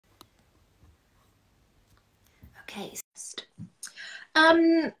Okay.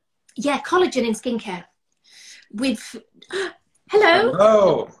 Yeah, collagen in skincare. With hello.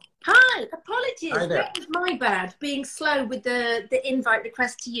 Hello. Hi. Apologies. Hi there. That was my bad. Being slow with the invite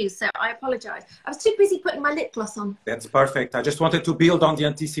request to you. So I apologise. I was too busy putting my lip gloss on. That's perfect. I just wanted to build on the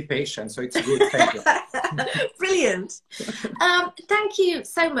anticipation, so it's good. Thank you. Brilliant. Thank you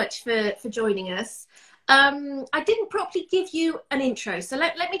so much for joining us. I didn't properly give you an intro, so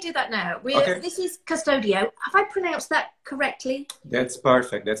let me do that now. Okay. This is Custodio. Have I pronounced that correctly? That's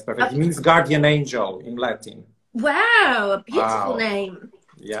perfect. That's perfect. Okay. It means guardian angel in Latin. Wow, a beautiful Wow. name.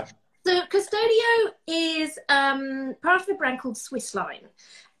 Yeah. So Custodio is part of a brand called Swissline.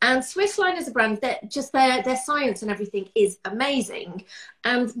 And Swissline is a brand that just their science and everything is amazing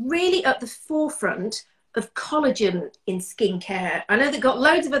and really at the forefront of collagen in skincare. I know they've got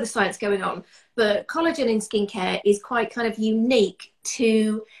loads of other science going on, but collagen in skincare is quite kind of unique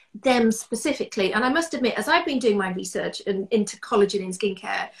to them specifically. And I must admit, as I've been doing my research into collagen in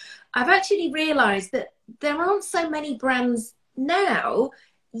skincare, I've actually realized that there aren't so many brands now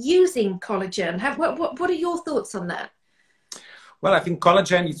using collagen. What are your thoughts on that? Well, I think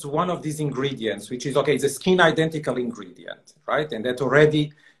collagen is one of these ingredients, which is, okay, it's a skin identical ingredient, right? And that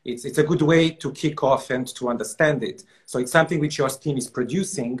already, it's a good way to kick off and to understand it. So it's something which your skin is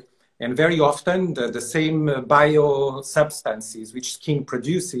producing. And very often the same bio substances which skin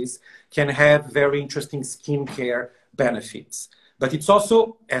produces can have very interesting skincare benefits. But it's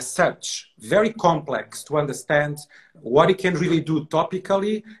also, as such, very complex to understand what it can really do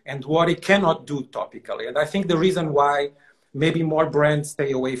topically and what it cannot do topically. And I think the reason why maybe more brands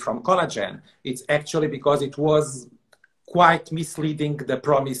stay away from collagen, it's actually because it was quite misleading, the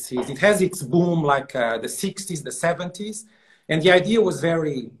promises. It has its boom like the 60s, the 70s. And the idea was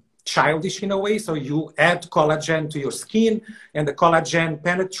very childish in a way. So you add collagen to your skin and the collagen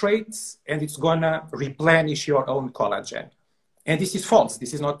penetrates and it's gonna replenish your own collagen. And this is false.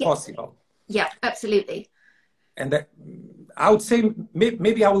 This is not possible. Yeah, absolutely. And I would say,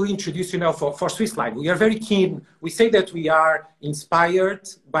 maybe I will introduce, for Swissline. We are very keen. We say that we are inspired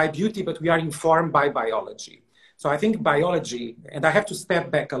by beauty, but we are informed by biology. So I think biology, and I have to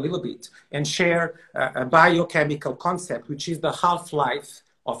step back a little bit and share a biochemical concept, which is the half-life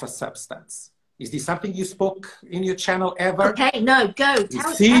of a substance. Is this something you spoke in your channel ever? Okay, no, go.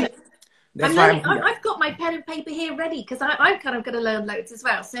 Tell See? it. That's why I'm here. I've got my pen and paper here ready because I'm kind of going to learn loads as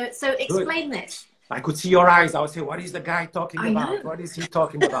well. So explain this. I could see your eyes. I would say, what is the guy talking about? What is he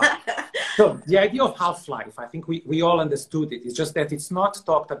talking about? So the idea of half-life, I think we all understood it. It's just that it's not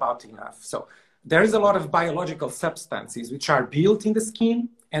talked about enough. So there is a lot of biological substances which are built in the skin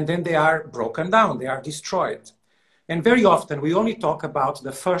and then they are broken down. They are destroyed. And very often we only talk about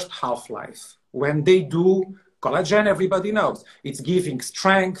the first half-life. When they do collagen, everybody knows. It's giving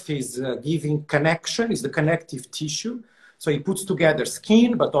strength, it's giving connection, it's the connective tissue. So it puts together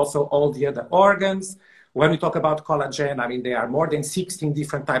skin, but also all the other organs. When we talk about collagen, I mean, there are more than 16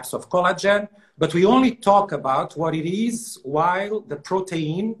 different types of collagen, but we only talk about what it is, while the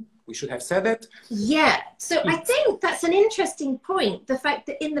protein, we should have said it. Yeah, so I think that's an interesting point. The fact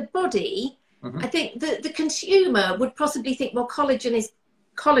that in the body, I think the consumer would possibly think, well, collagen is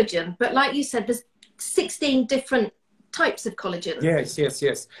collagen, but like you said, there's 16 different types of collagen.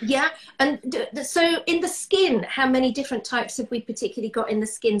 Yes. Yeah, and so in the skin, how many different types have we particularly got in the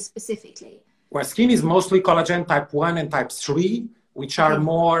skin specifically? Well, skin is mostly collagen type 1 and type 3, which are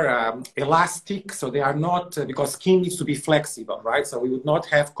more elastic. So they are not, because skin needs to be flexible, right? So we would not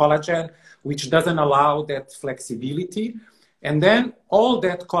have collagen, which doesn't allow that flexibility. And then all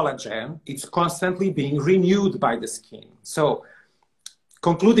that collagen, it's constantly being renewed by the skin. So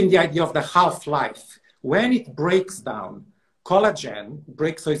concluding the idea of the half-life, when it breaks down, collagen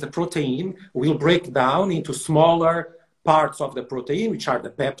breaks, so it's a protein, will break down into smaller parts of the protein, which are the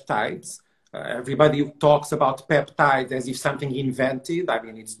peptides. Everybody talks about peptides as if something invented. I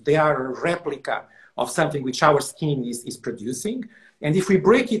mean, they are a replica of something which our skin is producing. And if we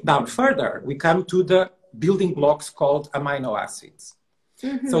break it down further, we come to the building blocks called amino acids.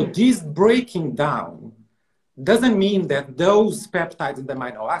 So this breaking down doesn't mean that those peptides and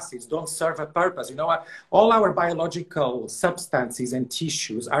amino acids don't serve a purpose. You know, all our biological substances and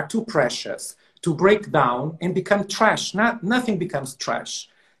tissues are too precious to break down and become trash. Nothing becomes trash.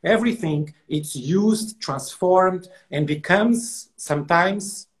 Everything is used, transformed, and becomes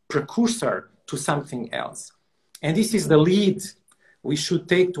sometimes precursor to something else. And this is the lead we should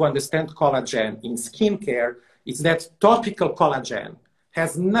take to understand collagen in skincare. It's that topical collagen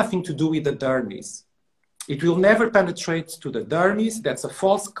has nothing to do with the dermis. It will never penetrate to the dermis. That's a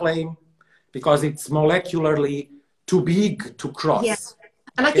false claim because it's molecularly too big to cross. Yeah.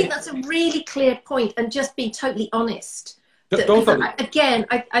 And I Okay? think that's a really clear point, and just be totally honest. Totally. Again,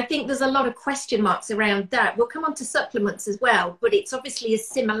 I think there's a lot of question marks around that. We'll come on to supplements as well, but it's obviously a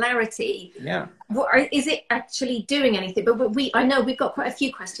similarity. Yeah. Is it actually doing anything? But I know we've got quite a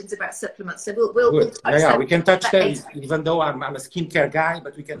few questions about supplements, so we'll touch yeah, we can touch that. later. Even though I'm a skincare guy,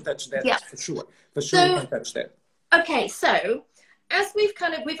 but we can touch that for sure. For sure, we can touch that. Okay, so as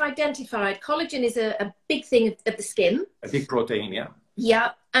we've identified, collagen is a big thing of the skin. A big protein, yeah.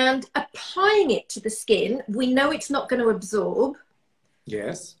 Yeah, and applying it to the skin, we know it's not going to absorb.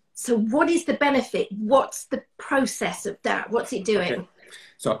 Yes. So what is the benefit? What's the process of that? What's it doing? Okay.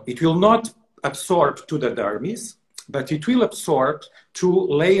 So it will not absorb to the dermis, but it will absorb to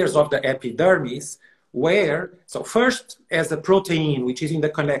layers of the epidermis where, so first as a protein, which is in the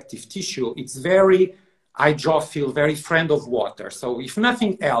connective tissue, it's very hydrophile, very friend of water. So if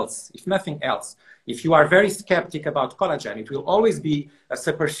nothing else, if you are very skeptic about collagen, it will always be a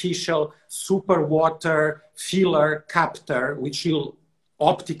superficial, super water filler captor, which will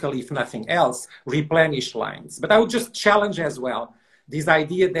optically, if nothing else, replenish lines. But I would just challenge as well, this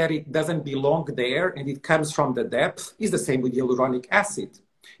idea that it doesn't belong there and it comes from the depth is the same with hyaluronic acid.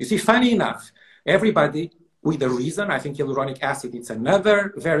 You see, funny enough, everybody with a reason, I think hyaluronic acid, it's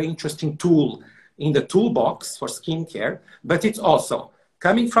another very interesting tool in the toolbox for skincare, but it's also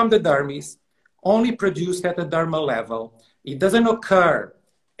coming from the dermis, only produced at the dermal level. It doesn't occur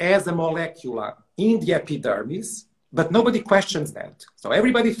as a molecule in the epidermis, but nobody questions that. So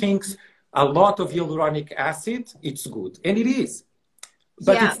everybody thinks a lot of hyaluronic acid, it's good, and it is.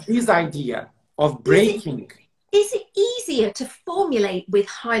 But it's this idea of breaking. Is it easier to formulate with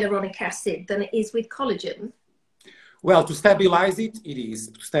hyaluronic acid than it is with collagen? Well, to stabilize it, it is.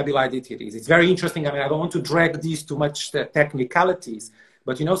 To stabilize it, it is. It's very interesting. I mean, I don't want to drag these too much technicalities,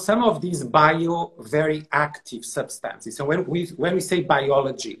 but you know, some of these very active substances. So when we say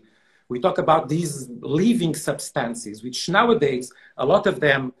biology, we talk about these living substances, which nowadays, a lot of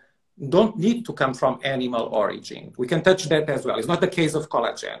them don't need to come from animal origin. We can touch that as well. It's not the case of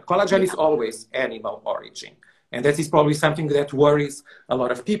collagen. Collagen is always animal origin. And that is probably something that worries a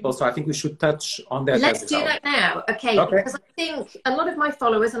lot of people. So I think we should touch on that. Let's do that now. Okay. Because I think a lot of my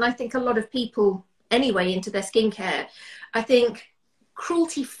followers, and I think a lot of people anyway into their skincare, I think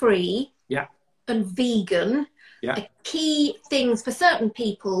cruelty-free and vegan are key things for certain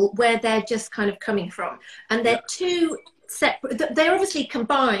people where they're just kind of coming from. And they're two separate, they're obviously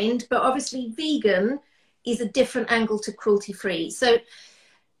combined, but obviously vegan is a different angle to cruelty-free. So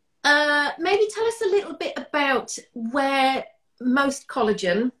maybe tell us a little bit about where most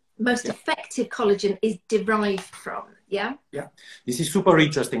collagen, most effective collagen is derived from. Yeah. This is super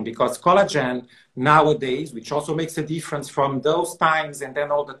interesting because collagen nowadays, which also makes a difference from those times and then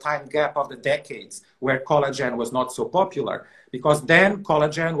all the time gap of the decades where collagen was not so popular, because then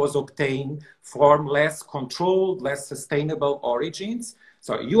collagen was obtained from less controlled, less sustainable origins.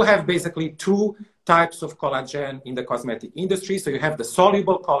 So you have basically two types of collagen in the cosmetic industry. So you have the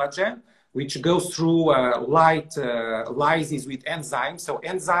soluble collagen, which goes through light lysis with enzymes. So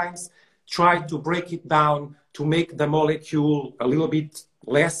enzymes try to break it down to make the molecule a little bit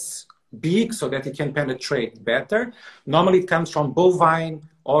less big so that it can penetrate better. Normally it comes from bovine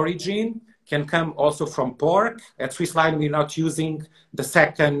origin, can come also from pork. At Swissline, we're not using the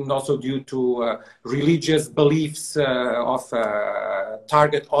second, also due to religious beliefs of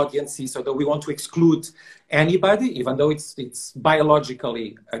target audiences, so that we want to exclude anybody, even though it's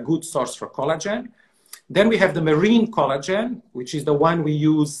biologically a good source for collagen. Then we have the marine collagen, which is the one we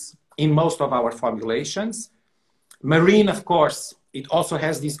use in most of our formulations. Marine, of course, it also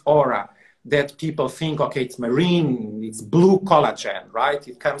has this aura that people think, okay, it's marine, it's blue collagen, right?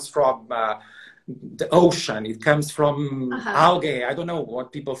 It comes from the ocean, it comes from algae. I don't know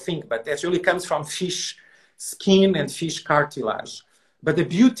what people think, but it actually comes from fish skin and fish cartilage. But the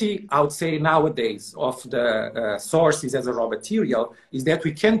beauty, I would say, nowadays of the sources as a raw material is that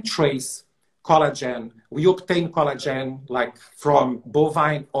we can trace collagen. We obtain collagen like from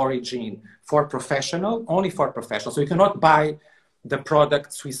bovine origin for professional, only for professional. So you cannot buy the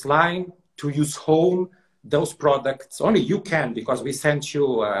product Swissline to use home. Those products, only you can, because we sent you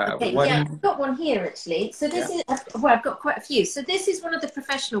one. Yeah, I've got one here actually. So this is, well, I've got quite a few. So this is one of the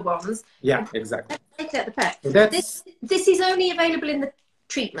professional ones. Yeah, exactly. Take out the pack. So this is only available in the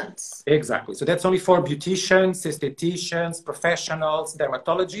treatments. Exactly. So that's only for beauticians, estheticians, professionals,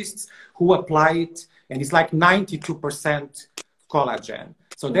 dermatologists who apply it. And it's like 92% collagen.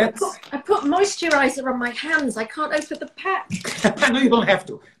 So that's... I put moisturizer on my hands. I can't open the pack. No, you don't have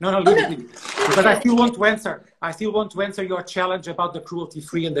to. No, leave it. Because I still want to answer your challenge about the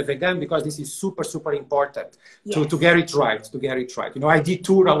cruelty-free and the vegan, because this is super, super important to get it right, You know, I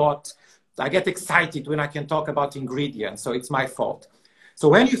detour a lot. I get excited when I can talk about ingredients, so it's my fault. So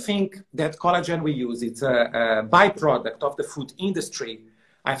when you think that collagen we use, it's a byproduct of the food industry,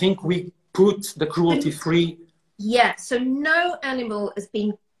 I think we put the cruelty-free. Yeah, so no animal has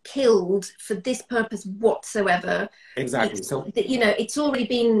been killed for this purpose whatsoever. Exactly. You know, it's already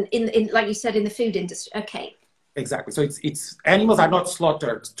been in like you said, in the food industry. Okay. Exactly. So it's animals are not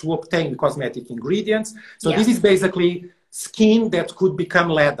slaughtered to obtain cosmetic ingredients. So this is basically skin that could become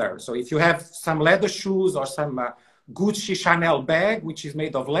leather. So if you have some leather shoes or some Gucci Chanel bag, which is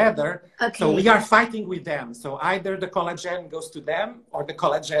made of leather, so we are fighting with them. So either the collagen goes to them or the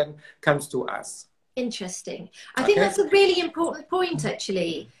collagen comes to us. Interesting. I think that's a really important point,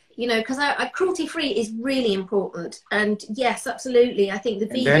 actually. You know, because cruelty-free is really important. And yes, absolutely. I think the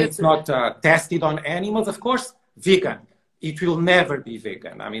vegan... Then it's not tested on animals, of course. Vegan. It will never be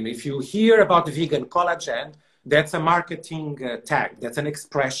vegan. I mean, if you hear about vegan collagen, that's a marketing tag. That's an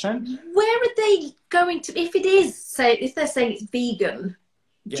expression. Where are they going to... If it is, say, if they're saying it's vegan...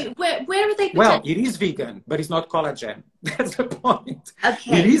 Yeah. Where are they? Well, it is vegan, but it's not collagen. That's the point.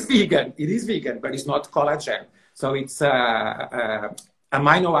 Okay. It is vegan, but it's not collagen. So it's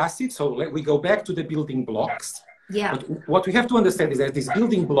amino acids. So we go back to the building blocks. Yeah. But what we have to understand is that these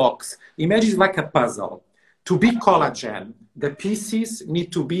building blocks, imagine like a puzzle. To be collagen, the pieces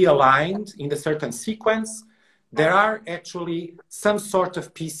need to be aligned in a certain sequence. There are actually some sort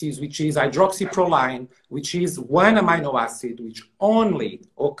of pieces, which is hydroxyproline, which is one amino acid, which only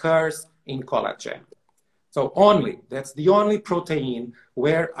occurs in collagen. So that's the only protein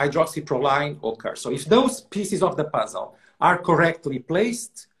where hydroxyproline occurs. So if those pieces of the puzzle are correctly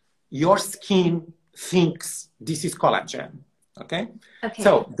placed, your skin thinks this is collagen, okay?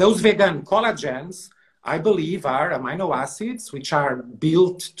 So those vegan collagens, I believe, are amino acids, which are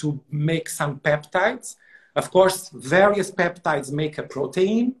built to make some peptides. Of course, various peptides make a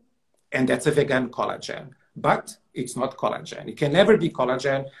protein, and that's a vegan collagen. But it's not collagen. It can never be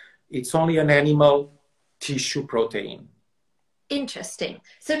collagen. It's only an animal tissue protein. Interesting.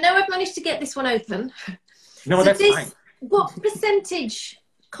 So now I've managed to get this one open. No, so that's fine. What percentage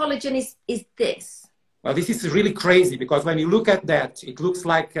collagen is this? Well, this is really crazy, because when you look at that, it looks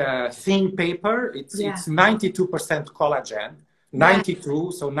like thin paper. It's 92% collagen.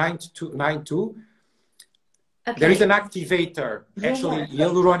 92, so 92. There is an activator, actually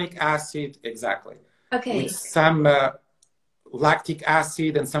hyaluronic acid, with some lactic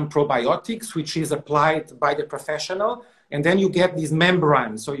acid and some probiotics, which is applied by the professional. And then you get this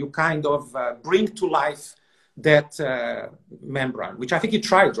membrane. So you kind of bring to life that membrane, which I think you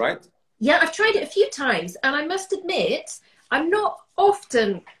tried, right? Yeah, I've tried it a few times. And I must admit, I'm not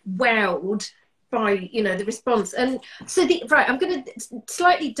often wowed by, you know, the response. And so I'm going to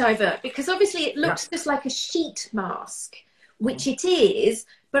slightly divert, because obviously it looks just like a sheet mask, which it is,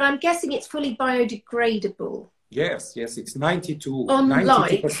 but I'm guessing it's fully biodegradable. Yes, it's 92%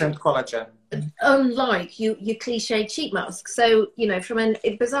 collagen. Unlike your cliched sheet mask. So, you know,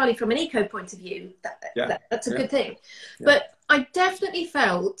 bizarrely from an eco point of view, that's a good thing. But I definitely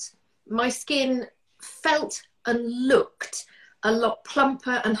felt my skin felt and looked a lot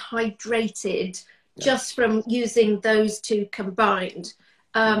plumper and hydrated just from using those two combined.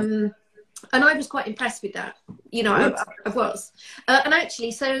 And I was quite impressed with that. You know, I was. And actually,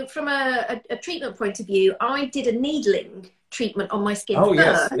 so from a treatment point of view, I did a needling treatment on my skin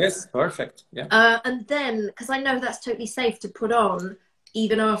first. Yes, perfect. Yeah. And then, because I know that's totally safe to put on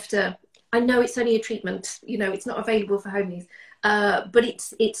even after, I know it's only a treatment, you know, it's not available for home use. But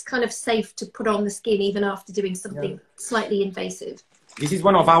it's kind of safe to put on the skin even after doing something slightly invasive. This is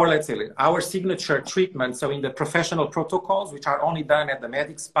one of our, let's say, our signature treatments. So in the professional protocols, which are only done at the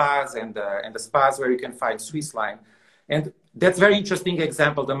medic spas and the spas where you can find Swissline. And that's very interesting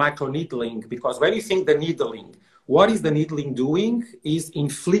example, the micro needling, because when you think the needling, what is the needling doing is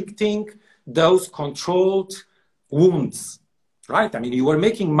inflicting those controlled wounds, right? I mean, you were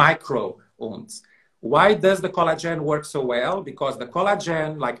making micro wounds. Why does the collagen work so well? Because the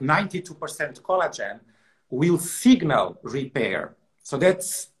collagen, like 92% collagen, will signal repair. So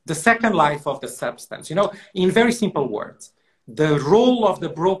that's the second life of the substance. You know, in very simple words, the role of the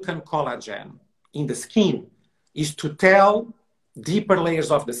broken collagen in the skin is to tell deeper layers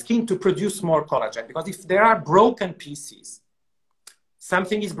of the skin to produce more collagen. Because if there are broken pieces,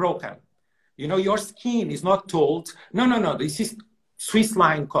 something is broken. You know, your skin is not told, no, this is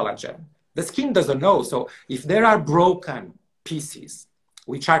Swissline collagen. The skin doesn't know. So if there are broken pieces,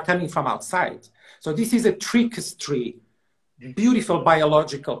 which are coming from outside. So this is a trickstery, beautiful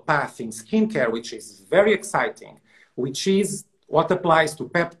biological path in skincare, which is very exciting, which is what applies to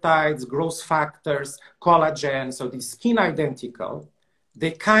peptides, growth factors, collagen. So the skin identical,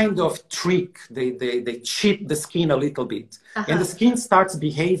 they kind of trick, they cheat the skin a little bit. And the skin starts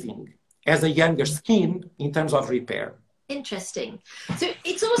behaving as a younger skin in terms of repair. Interesting. So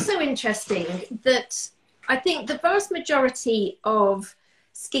it's also interesting that I think the vast majority of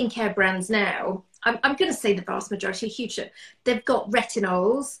skincare brands now, I'm going to say the vast majority, huge, they've got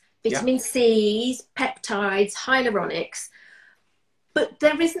retinols, vitamin C's, peptides, hyaluronics, but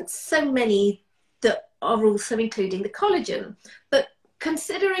there isn't so many that are also including the collagen. But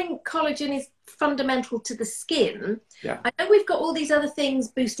considering collagen is fundamental to the skin, I know we've got all these other things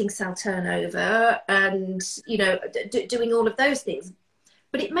boosting cell turnover and, you know, doing all of those things,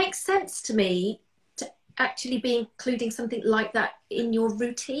 but it makes sense to me to actually be including something like that in your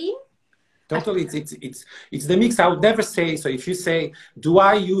routine. Totally, it's the mix. I would never say, so if you say, do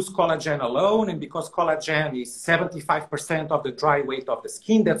I use collagen alone? And because collagen is 75% of the dry weight of the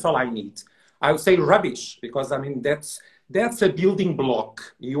skin, that's all I need. I would say rubbish, because I mean, that's a building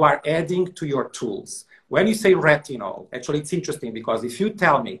block you are adding to your tools. When you say retinol, actually it's interesting, because if you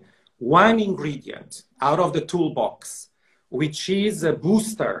tell me one ingredient out of the toolbox, which is a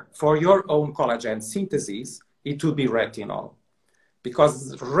booster for your own collagen synthesis, it will be retinol.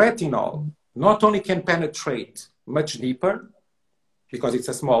 Because retinol not only can penetrate much deeper, because it's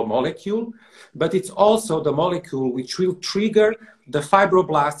a small molecule, but it's also the molecule which will trigger the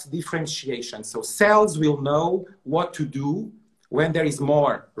fibroblast differentiation. So cells will know what to do when there is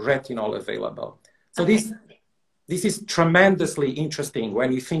more retinol available. So this is tremendously interesting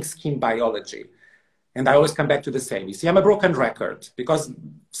when you think skin biology. And I always come back to the same. You see, I'm a broken record because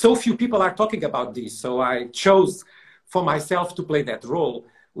so few people are talking about this. So I chose for myself to play that role,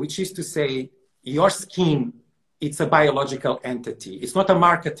 which is to say, your skin, it's a biological entity. It's not a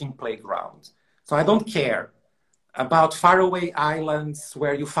marketing playground. So I don't care about faraway islands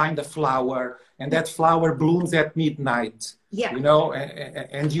where you find a flower and that flower blooms at midnight. You know,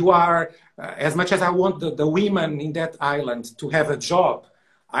 and you are, as much as I want the women in that island to have a job,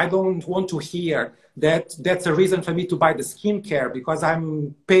 I don't want to hear that that's a reason for me to buy the skincare because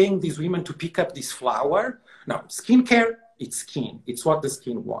I'm paying these women to pick up this flower. No, skincare, it's skin. It's what the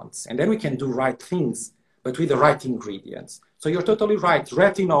skin wants. And then we can do right things, but with the right ingredients. So you're totally right.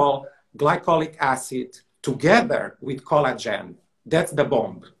 Retinol, glycolic acid, together with collagen, that's the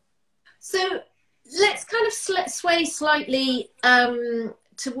bomb. So let's kind of sway slightly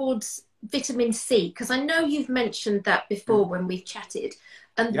towards vitamin C, because I know you've mentioned that before when we've chatted,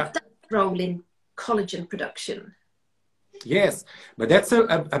 and that role in collagen production. Yes, but that's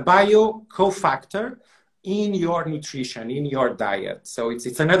a bio cofactor in your nutrition, in your diet. So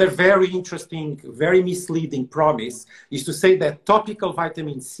it's another very interesting, very misleading promise, is to say that topical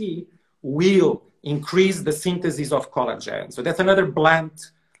vitamin C will increase the synthesis of collagen. So that's another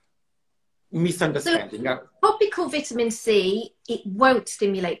blunt misunderstanding. So topical vitamin C, it won't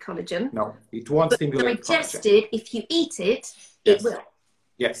stimulate collagen. No, it won't stimulate digested, if you eat it, it will.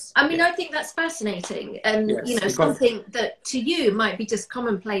 Yes. I mean, I think that's fascinating. And, you know, something that to you might be just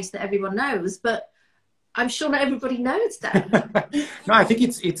commonplace that everyone knows, but I'm sure not everybody knows that. No, I think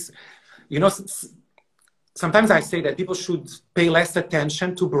it's, you know, sometimes I say that people should pay less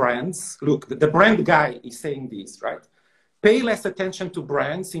attention to brands. Look, the brand guy is saying this, right? Pay less attention to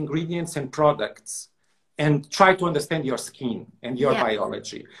brands, ingredients, and products, and try to understand your skin and your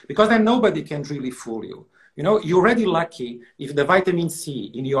biology, because then nobody can really fool you. You know, you're already lucky if the vitamin C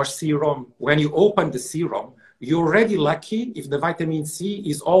in your serum, when you open the serum, you're already lucky if the vitamin C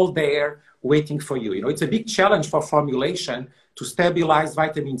is all there waiting for you. You know, it's a big challenge for formulation to stabilize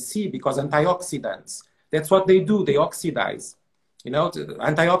vitamin C because antioxidants, that's what they do, they oxidize. You know,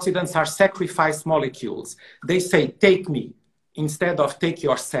 antioxidants are sacrifice molecules. They say, take me, instead of take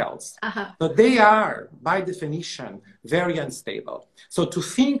your cells. But they are, by definition, very unstable. So to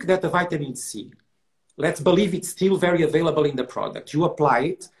think that the vitamin C, let's believe it's still very available in the product, you apply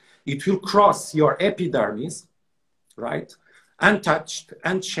it, it will cross your epidermis, right? Untouched,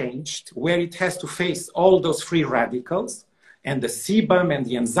 unchanged, where it has to face all those free radicals and the sebum and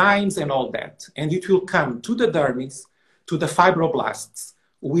the enzymes and all that. And it will come to the dermis, to the fibroblasts,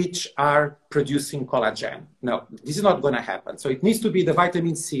 which are producing collagen. No, this is not going to happen. So it needs to be the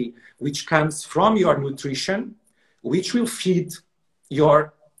vitamin C, which comes from your nutrition, which will feed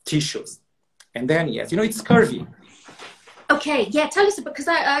your tissues. And then, yes, you know, it's scurvy. Okay, yeah, tell us, because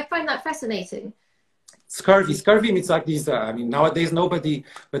I find that fascinating. Scurvy, it's like this, I mean, nowadays nobody,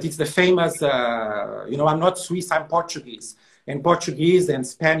 but it's the famous, you know, I'm not Swiss, I'm Portuguese. and Portuguese and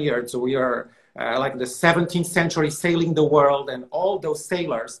Spaniards, we are like the 17th century sailing the world, and all those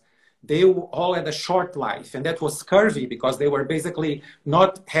sailors, they all had a short life, and that was scurvy because they were basically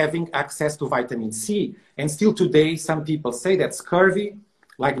not having access to vitamin C. And still today, some people say that scurvy,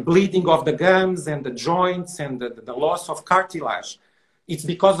 like bleeding of the gums and the joints and the loss of cartilage, it's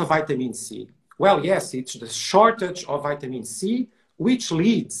because of vitamin C. Well, yes, it's the shortage of vitamin C, which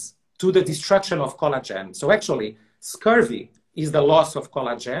leads to the destruction of collagen. So actually, scurvy is the loss of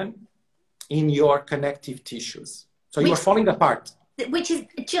collagen in your connective tissues. So you are falling apart. Which is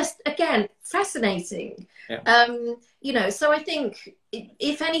just, again, fascinating. Yeah. You know, so I think,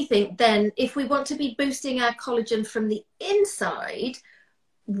 if anything, then if we want to be boosting our collagen from the inside,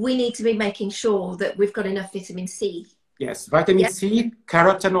 we need to be making sure that we've got enough vitamin C. Yes, vitamin C,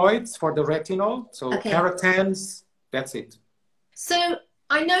 carotenoids for the retinol. So carotenes, that's it. So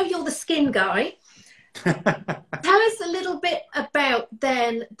I know you're the skin guy. Tell us a little bit about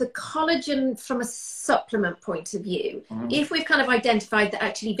then the collagen from a supplement point of view. If we've kind of identified that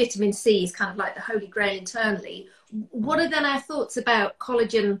actually vitamin C is kind of like the holy grail internally, what are then our thoughts about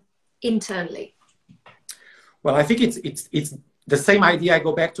collagen internally? Well, I think it's the same idea. I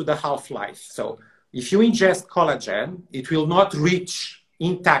go back to the half-life. So if you ingest collagen, it will not reach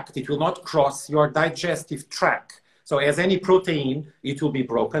intact. It will not cross your digestive tract. So as any protein, it will be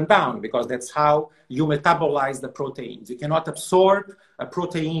broken down because that's how you metabolize the proteins. You cannot absorb a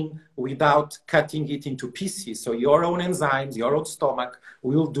protein without cutting it into pieces. So your own enzymes, your own stomach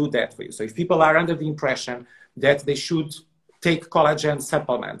will do that for you. So if people are under the impression that they should take collagen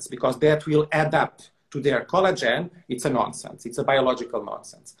supplements because that will add up to their collagen, it's a nonsense. It's a biological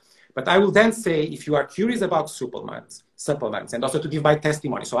nonsense. But I will then say, if you are curious about supplements, and also to give my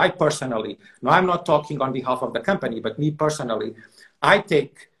testimony. So I personally, now I'm not talking on behalf of the company, but me personally, I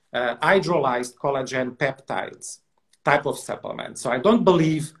take hydrolyzed collagen peptides type of supplement. So I don't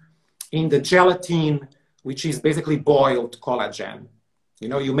believe in the gelatin, which is basically boiled collagen. You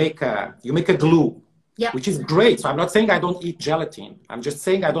know, you make a glue, which is great. So I'm not saying I don't eat gelatin. I'm just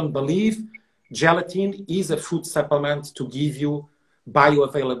saying I don't believe gelatin is a food supplement to give you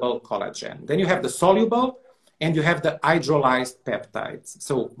bioavailable collagen. Then you have the soluble and you have the hydrolyzed peptides.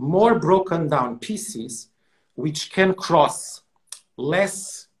 So more broken down pieces which can cross,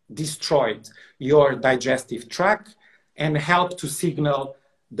 less destroyed your digestive tract and help to signal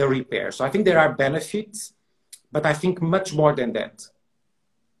the repair. So I think there are benefits, but I think much more than that.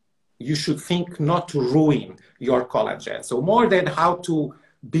 You should think not to ruin your collagen. So more than how to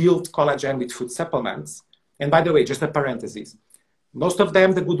build collagen with food supplements. And by the way, just a parenthesis, most of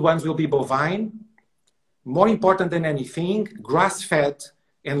them, the good ones, will be bovine. More important than anything, grass-fed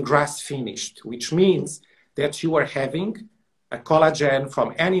and grass-finished, which means that you are having a collagen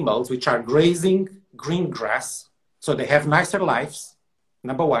from animals which are grazing green grass. So they have nicer lives,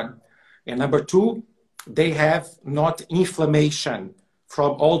 number one. And number two, they have not inflammation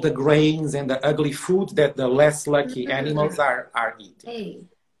from all the grains and the ugly food that the less lucky animals are eating.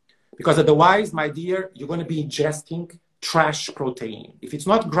 Because otherwise, my dear, you're going to be ingesting trash protein. If it's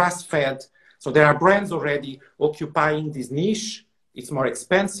not grass-fed, so there are brands already occupying this niche. It's more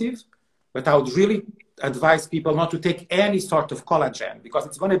expensive, but I would really advise people not to take any sort of collagen because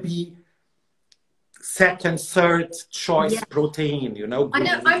it's going to be second, third choice protein, you know. I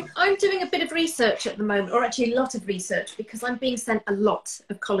know, I'm doing a bit of research at the moment, or actually a lot of research, because I'm being sent a lot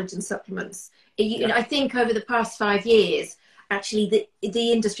of collagen supplements. I think over the past 5 years, actually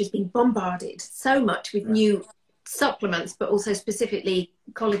the industry's been bombarded so much with new supplements, but also specifically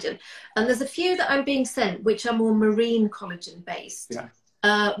collagen. And there's a few that I'm being sent which are more marine collagen based,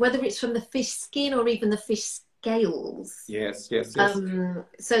 whether it's from the fish skin or even the fish scales. Yes.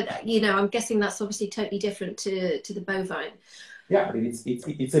 So, you know, I'm guessing that's obviously totally different to the bovine. Yeah, I mean,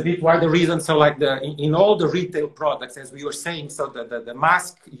 it's a bit why the reason. So like in all the retail products, as we were saying, so the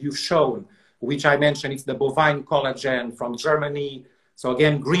mask you've shown, which I mentioned, it's the bovine collagen from Germany. So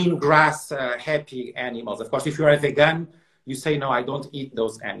again, green grass, happy animals. Of course, if you're a vegan, you say, no, I don't eat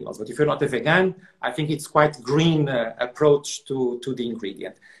those animals. But if you're not a vegan, I think it's quite green approach to the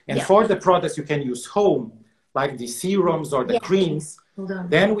ingredient. And for the products you can use home, like the serums or the creams,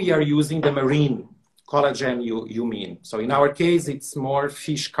 then we are using the marine collagen you mean. So in our case, it's more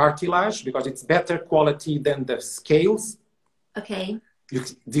fish cartilage because it's better quality than the scales. Okay. Do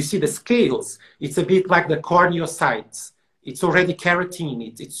you see the scales? It's a bit like the corneocytes. It's already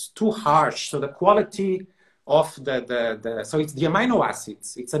keratin. It's too harsh. So the quality of so it's the amino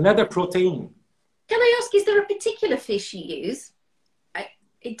acids. It's another protein. Can I ask, is there a particular fish you use?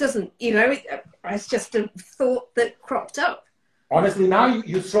 It doesn't, you know, it's just a thought that cropped up. Honestly, now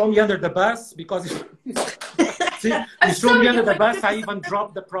you throw me under the bus because See, you threw me under the bus. I even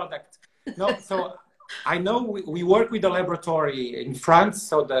dropped the product. No, so I know we work with the laboratory in France.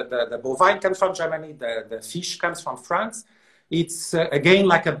 So the bovine comes from Germany. The fish comes from France. It's again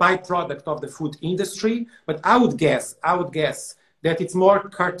like a byproduct of the food industry. But I would guess that it's more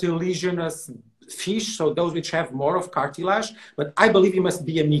cartilaginous fish, so those which have more of cartilage. But I believe it must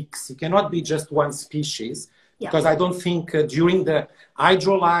be a mix. It cannot be just one species. Because I don't think during the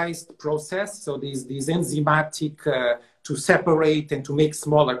hydrolyzed process, so these enzymatic to separate and to make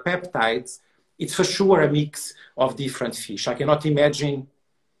smaller peptides, it's for sure a mix of different fish. I cannot imagine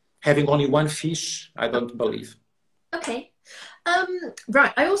having only one fish. I don't believe. Okay.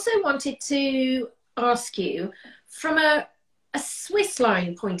 Right. I also wanted to ask you from a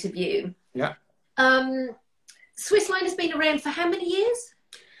Swissline point of view. Yeah. Swissline has been around for how many years?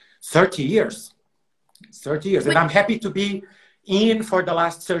 30 years. 30 years, and I'm happy to be in for the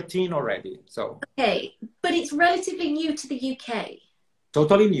last 13 already. So okay, but it's relatively new to the UK.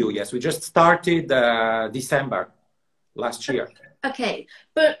 Totally new, yes. We just started December last year. Okay,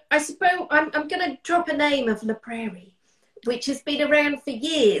 but I suppose I'm going to drop a name of La Prairie, which has been around for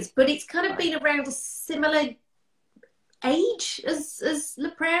years, but it's kind of been around a similar age as La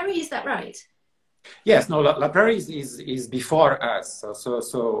Prairie. Is that right? Yes, no, La Prairie is before us.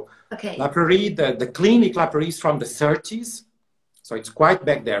 So okay. La Prairie, the clinic La Prairie is from the 30s. So it's quite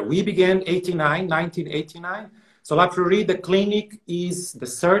back there. We began 1989. So La Prairie, the clinic is the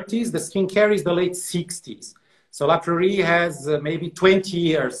 30s. The skincare is the late 60s. So La Prairie has maybe 20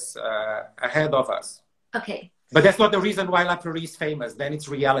 years ahead of us. Okay. But that's not the reason why La Prairie is famous. Then it's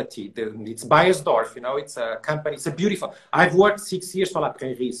reality. It's Bayersdorf, you know, it's a company. It's a beautiful, I've worked 6 years for La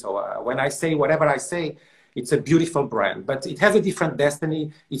Prairie. So when I say whatever I say, it's a beautiful brand. But it has a different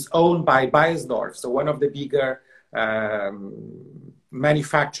destiny. It's owned by Bayersdorf. So one of the bigger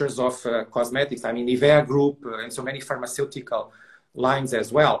manufacturers of cosmetics. I mean, Nivea Group and so many pharmaceutical lines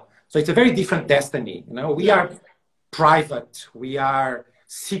as well. So it's a very different destiny. You know, we are private. We are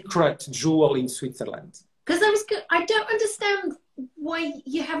secret jewel in Switzerland. Because I don't understand why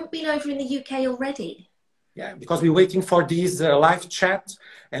you haven't been over in the UK already. Yeah, because we're waiting for this live chat,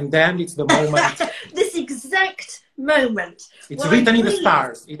 and then it's the moment. This exact moment. It's written in the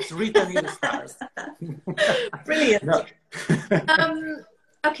stars. It's written in the stars. Brilliant.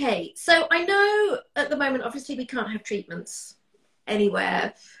 Okay, so I know at the moment, obviously, we can't have treatments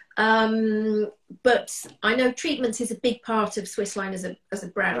anywhere. But I know treatments is a big part of Swissline as a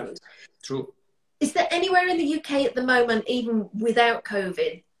brand. True. Is there anywhere in the UK at the moment, even without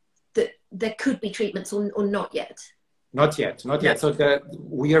COVID, that there could be treatments or not yet? Not yet, not yet. So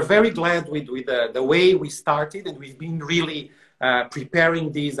we are very glad with the way we started, and we've been really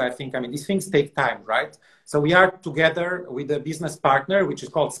preparing these. I mean, these things take time, right? So we are together with a business partner, which is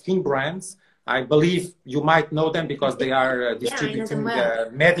called Skin Brands. I believe you might know them because they are distributing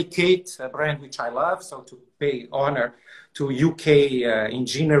Medicate, a brand which I love. So to pay honor to UK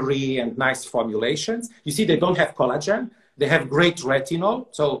engineering and nice formulations. You see, they don't have collagen. They have great retinol.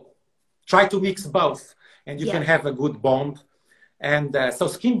 So try to mix both and you can have a good bomb. And so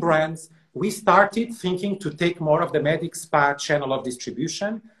Skin Brands, we started thinking to take more of the Medic Spa channel of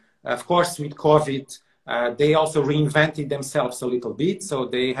distribution. Of course, with COVID, they also reinvented themselves a little bit. So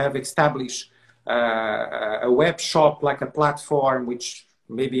they have established a web shop, like a platform, which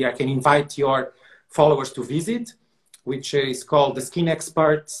maybe I can invite your followers to visit, which is called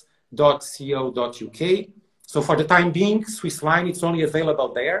theskinexperts.co.uk. So for the time being, Swissline, it's only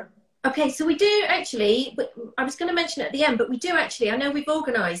available there. Okay, so we do actually, I was going to mention it at the end, but we do actually, I know we've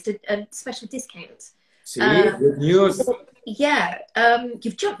organised a special discount. See, good news. Yeah,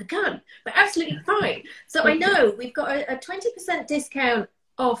 you've jumped the gun, but absolutely fine. So I know we've got a 20% discount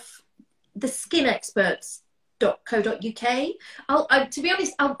off the skinexperts.co.uk. To be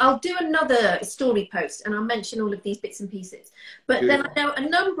honest, I'll do another story post and I'll mention all of these bits and pieces. But then I know a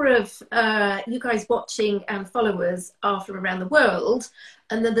number of you guys watching and followers are from around the world.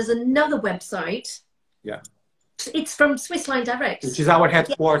 And then there's another website. Yeah. It's from Swissline Direct. Which is our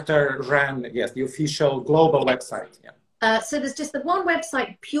headquarter ran, yes, the official global website. Yeah. So there's just the one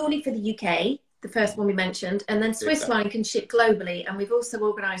website purely for the UK, the first one we mentioned, and then Swissline can ship globally. And we've also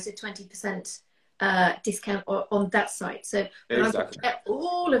organised a 20% discount on that site. So I'll get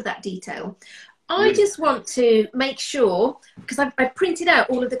all of that detail. I just want to make sure, because I printed out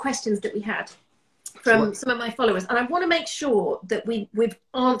all of the questions that we had from some of my followers, and I want to make sure that we've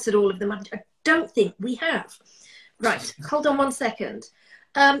answered all of them. I don't think we have. Right, hold on one second.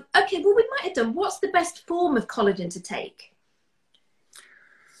 Okay, well, we might have done. What's the best form of collagen to take?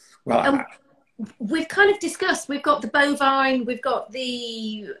 Well, we've kind of discussed. We've got the bovine. We've got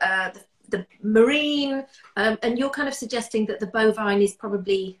the the marine, and you're kind of suggesting that the bovine is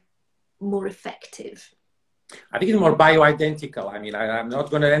probably more effective. I think it's more bioidentical. I mean, I'm not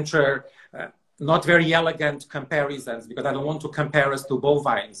going to enter not very elegant comparisons because I don't want to compare us to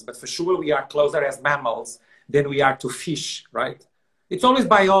bovines, but for sure we are closer as mammals than we are to fish, right? It's always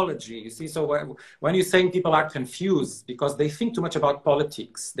biology, you see. So when you're saying people are confused because they think too much about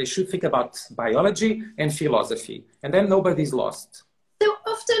politics, they should think about biology and philosophy, and then nobody's lost. So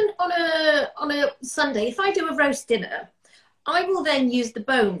often on a Sunday, if I do a roast dinner, I will then use the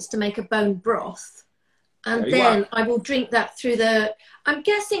bones to make a bone broth, and then I will drink that through the... I'm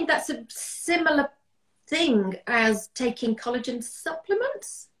guessing that's a similar thing as taking collagen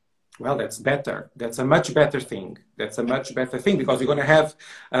supplements? Well, that's better. That's a much better thing. That's a much better thing because you're going to have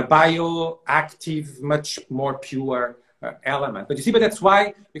a bioactive, much more pure element. But you see, but that's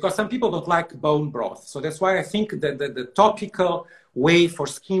why, because some people don't like bone broth. So that's why I think that the topical way for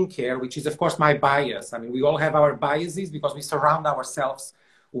skincare, which is, of course, my bias. I mean, we all have our biases because we surround ourselves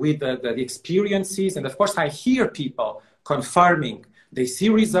with the experiences. And of course, I hear people confirming they see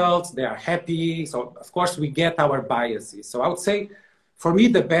results, they are happy. So, of course, we get our biases. So I would say, for me,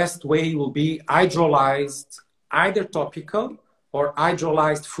 the best way will be hydrolyzed, either topical or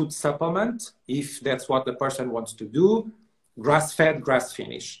hydrolyzed food supplement, if that's what the person wants to do, grass-fed,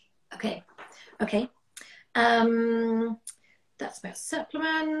 grass-finished. Okay, okay. That's about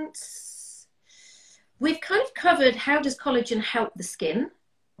supplements. We've kind of covered how does collagen help the skin.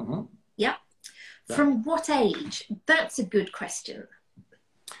 Mm-hmm. Yeah. From what age? That's a good question.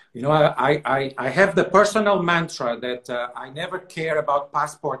 You know, I have the personal mantra that I never care about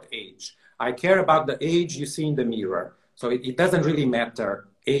passport age. I care about the age you see in the mirror. So it doesn't really matter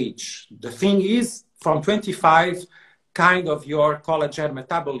age. The thing is, from 25, kind of your collagen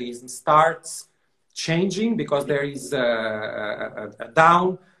metabolism starts changing because there is a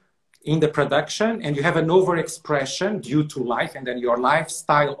down in the production and you have an overexpression due to life, and then your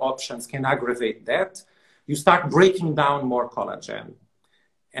lifestyle options can aggravate that. You start breaking down more collagen.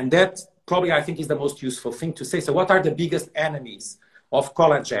 And that probably, I think, is the most useful thing to say. So what are the biggest enemies of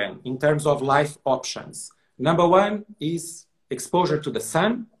collagen in terms of life options? Number one is exposure to the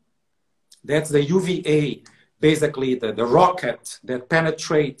sun. That's the UVA, basically the rocket that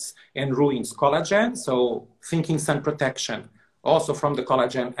penetrates and ruins collagen. So thinking sun protection also from the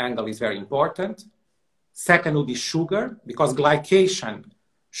collagen angle is very important. Second will be sugar, because glycation,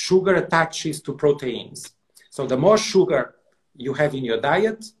 sugar attaches to proteins. So the more sugar you have in your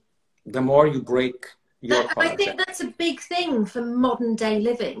diet, the more you break your collagen. I think that's a big thing for modern day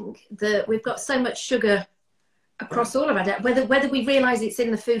living, that we've got so much sugar across all of our diet, whether we realize it's in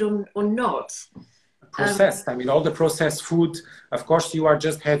the food or not. Processed, I mean, all the processed food, of course, you are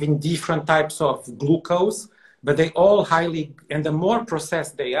just having different types of glucose, but they all highly, and the more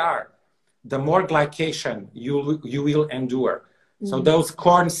processed they are, the more glycation you will endure. So those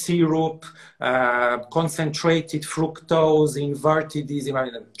corn syrup, concentrated fructose, inverted these,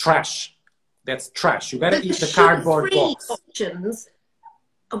 trash. That's trash. You better eat the cardboard box. Options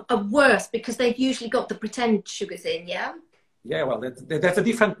are worse because they've usually got the pretend sugars in, yeah? Yeah, well, that's a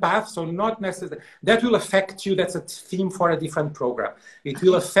different path. So not necessarily, that will affect you. That's a theme for a different program. It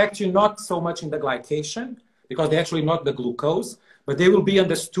will affect you not so much in the glycation, because they're actually not the glucose, but they will be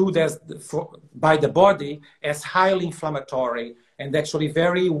understood as by the body as highly inflammatory and actually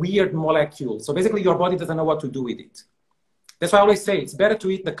very weird molecules. So basically your body doesn't know what to do with it. That's why I always say it's better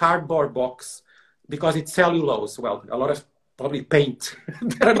to eat the cardboard box because it's cellulose. Well, a lot of probably paint.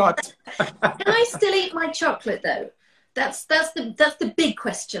 Better not. Can I still eat my chocolate though? That's the big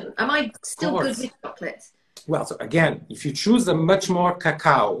question. Am I still good with chocolate? Well, so again, if you choose a much more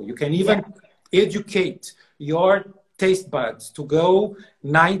cacao, you can even educate your taste buds to go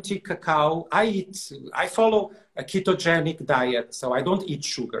 90 cacao. I follow a ketogenic diet, so I don't eat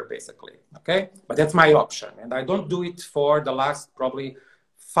sugar basically, okay? But that's my option. And I don't do it for the last probably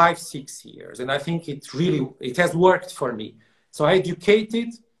 5-6 years. And I think it has worked for me. So I educated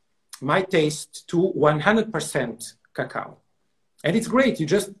my taste to 100% cacao. And it's great.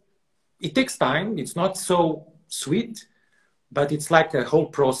 It takes time. It's not so sweet, but it's like a whole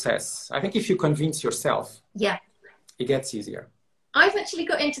process. I think if you convince yourself, it gets easier. I've actually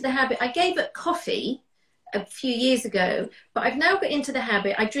got into the habit. I gave up coffee a few years ago, but I've now got into the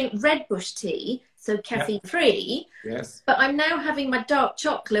habit. I drink red bush tea, so caffeine free. Yes. But I'm now having my dark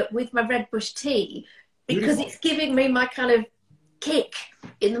chocolate with my red bush tea because it's giving me my kind of kick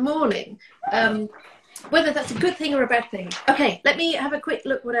in the morning. Whether that's a good thing or a bad thing. Okay, let me have a quick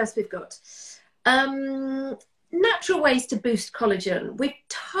look what else we've got. Natural ways to boost collagen. We've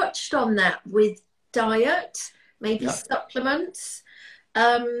touched on that with diet, maybe supplements.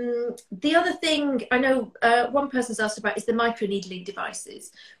 The other thing I know one person's asked about is the microneedling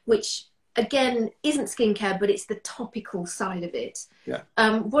devices, which again isn't skincare, but it's the topical side of it. Yeah.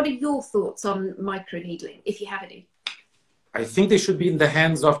 What are your thoughts on microneedling, if you have any? I think they should be in the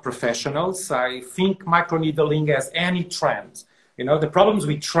hands of professionals. I think microneedling as any trend. You know, the problems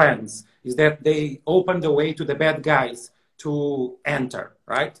with trends is that they open the way to the bad guys to enter,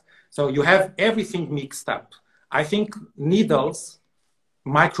 right? So you have everything mixed up. I think needles,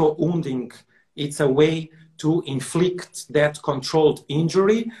 micro-wounding, it's a way to inflict that controlled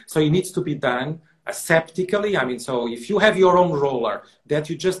injury. So it needs to be done aseptically. I mean, so if you have your own roller that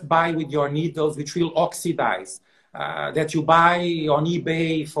you just buy with your needles, which will oxidize, that you buy on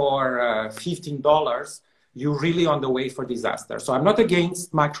eBay for $15, you're really on the way for disaster. So I'm not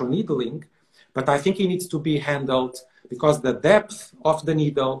against microneedling, but I think it needs to be handled because the depth of the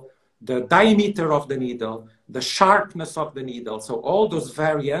needle, the diameter of the needle, the sharpness of the needle, so all those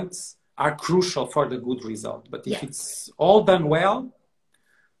variants are crucial for the good result. But if it's all done well,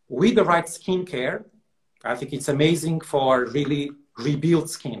 with the right skincare, I think it's amazing for really rebuild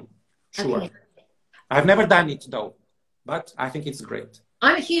skin. Sure. Okay. I've never done it though, but I think it's great.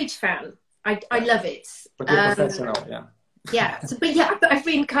 I'm a huge fan. I love it. But you're professional, yeah. Yeah, so, but I've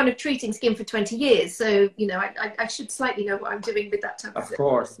been kind of treating skin for 20 years, so you know I should slightly know what I'm doing with that type of thing.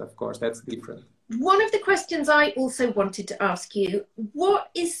 Of course, that's different. One of the questions I also wanted to ask you: what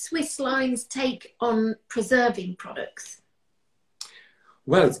is Swissline's take on preserving products?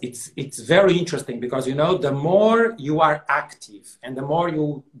 Well, it's very interesting because you know the more you are active and the more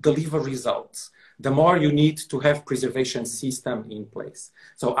you deliver results, the more you need to have preservation system in place.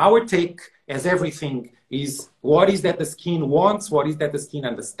 So our take, as everything, is what is that the skin wants, what is that the skin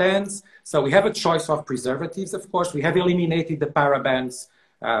understands. So we have a choice of preservatives, of course. We have eliminated the parabens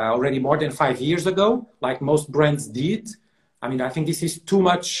already more than 5 years ago, like most brands did. I mean, I think this is too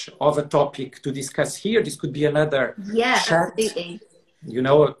much of a topic to discuss here. This could be another chat. Absolutely. You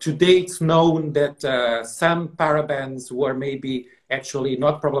know, today it's known that some parabens were maybe actually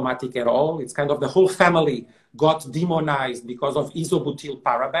not problematic at all. It's kind of the whole family got demonized because of isobutyl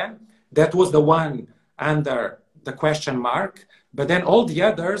paraben. That was the one under the question mark. But then all the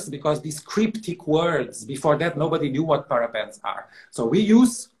others, because these cryptic words, before that, nobody knew what parabens are. So we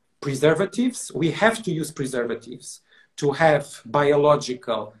use preservatives. We have to use preservatives to have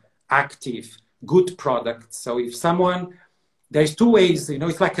biological, active, good products. So if someone, there's two ways, you know,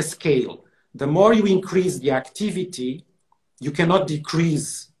 it's like a scale. The more you increase the activity, you cannot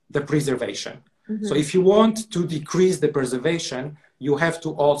decrease the preservation. Mm-hmm. So if you want to decrease the preservation, you have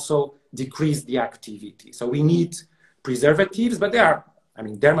to also decrease the activity. So we need preservatives, but they are, I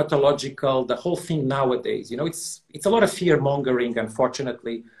mean, dermatological, the whole thing nowadays, you know, it's a lot of fear mongering,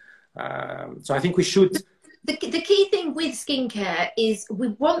 unfortunately. So I think we should. The key thing with skincare is we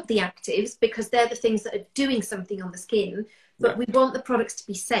want the actives because they're the things that are doing something on the skin, but we want the products to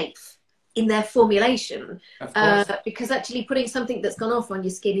be safe in their formulation, because actually putting something that's gone off on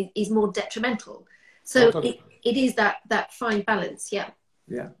your skin is more detrimental. So totally. it is that fine balance. Yeah.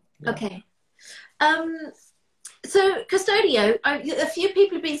 Okay. So Custodio, a few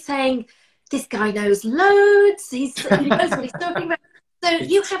people have been saying this guy knows loads. He knows what he's talking about. So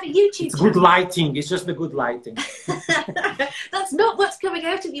you have a YouTube channel. Good lighting. It's just the good lighting. That's not what's coming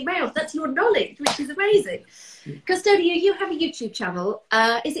out of your mouth. That's your knowledge, which is amazing. Custodio, you have a YouTube channel.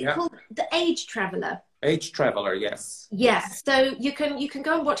 Is it called The Age Traveler? Age Traveler, yes. Yeah. So you can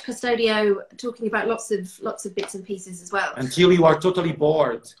go and watch Custodio talking about lots of bits and pieces as well. Until you are totally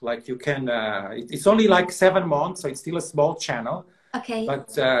bored. Like you can. It's only like 7 months, so it's still a small channel. Okay. But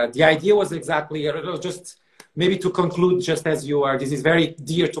the idea was exactly just. Maybe to conclude, just as you are, this is very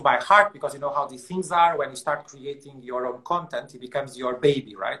dear to my heart because you know how these things are. When you start creating your own content, it becomes your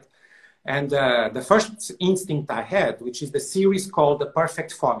baby, right? And the first instinct I had, which is the series called The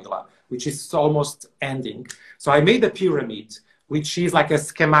Perfect Formula, which is almost ending. So I made a pyramid, which is like a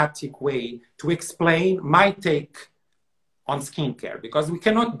schematic way to explain my take on skincare, because we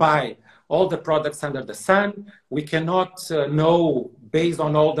cannot buy all the products under the sun. We cannot know, based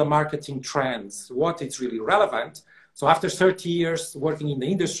on all the marketing trends, what is really relevant. So after 30 years working in the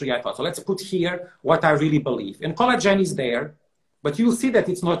industry, I thought, so let's put here what I really believe. And collagen is there, but you'll see that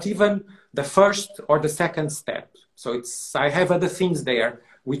it's not even the first or the second step. So I have other things there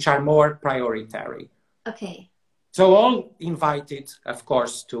which are more prioritary. Okay. So all invited, of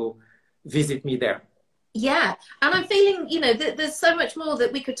course, to visit me there. Yeah, and I'm feeling, you know, there's so much more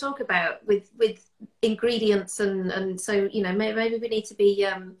that we could talk about with ingredients, and so, you know, maybe we need to be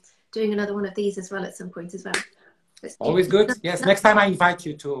doing another one of these as well at some point as well. Always good. Yes, next time I invite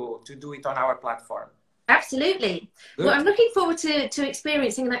you to do it on our platform. Absolutely. Good. Well, I'm looking forward to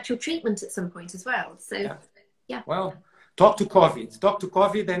experiencing an actual treatment at some point as well. So, yeah. Well, talk to COVID. Talk to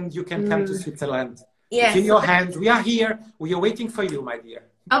COVID, and you can come to Switzerland. Yes. It's in your hands. We are here. We are waiting for you, my dear.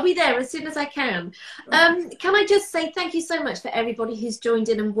 I'll be there as soon as I can. Can I just say thank you so much for everybody who's joined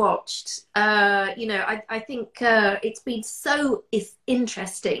in and watched. You know, I think it's been so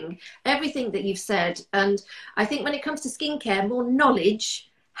interesting, everything that you've said. And I think when it comes to skincare, more knowledge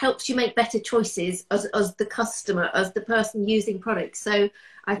helps you make better choices as the customer, as the person using products. So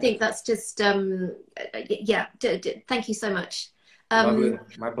I think that's just, yeah, thank you so much. Lovely.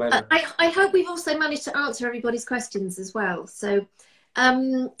 My pleasure. I hope we've also managed to answer everybody's questions as well. So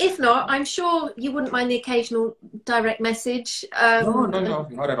if not, I'm sure you wouldn't mind the occasional direct message. No,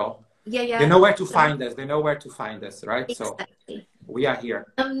 not at all. Yeah. They know where to find us. They know where to find us, right? Exactly. So we are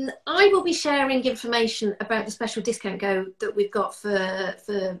here. I will be sharing information about the special discount code that we've got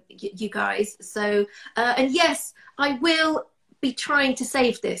for you guys. So, and yes, I will be trying to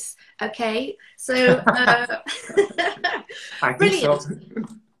save this. Okay. So, I think brilliant. so.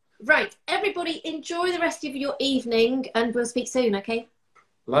 Right, everybody, enjoy the rest of your evening, and we'll speak soon, okay?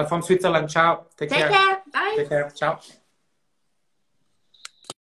 Love from Switzerland. Ciao. Take care. Take care. Bye. Take care. Ciao.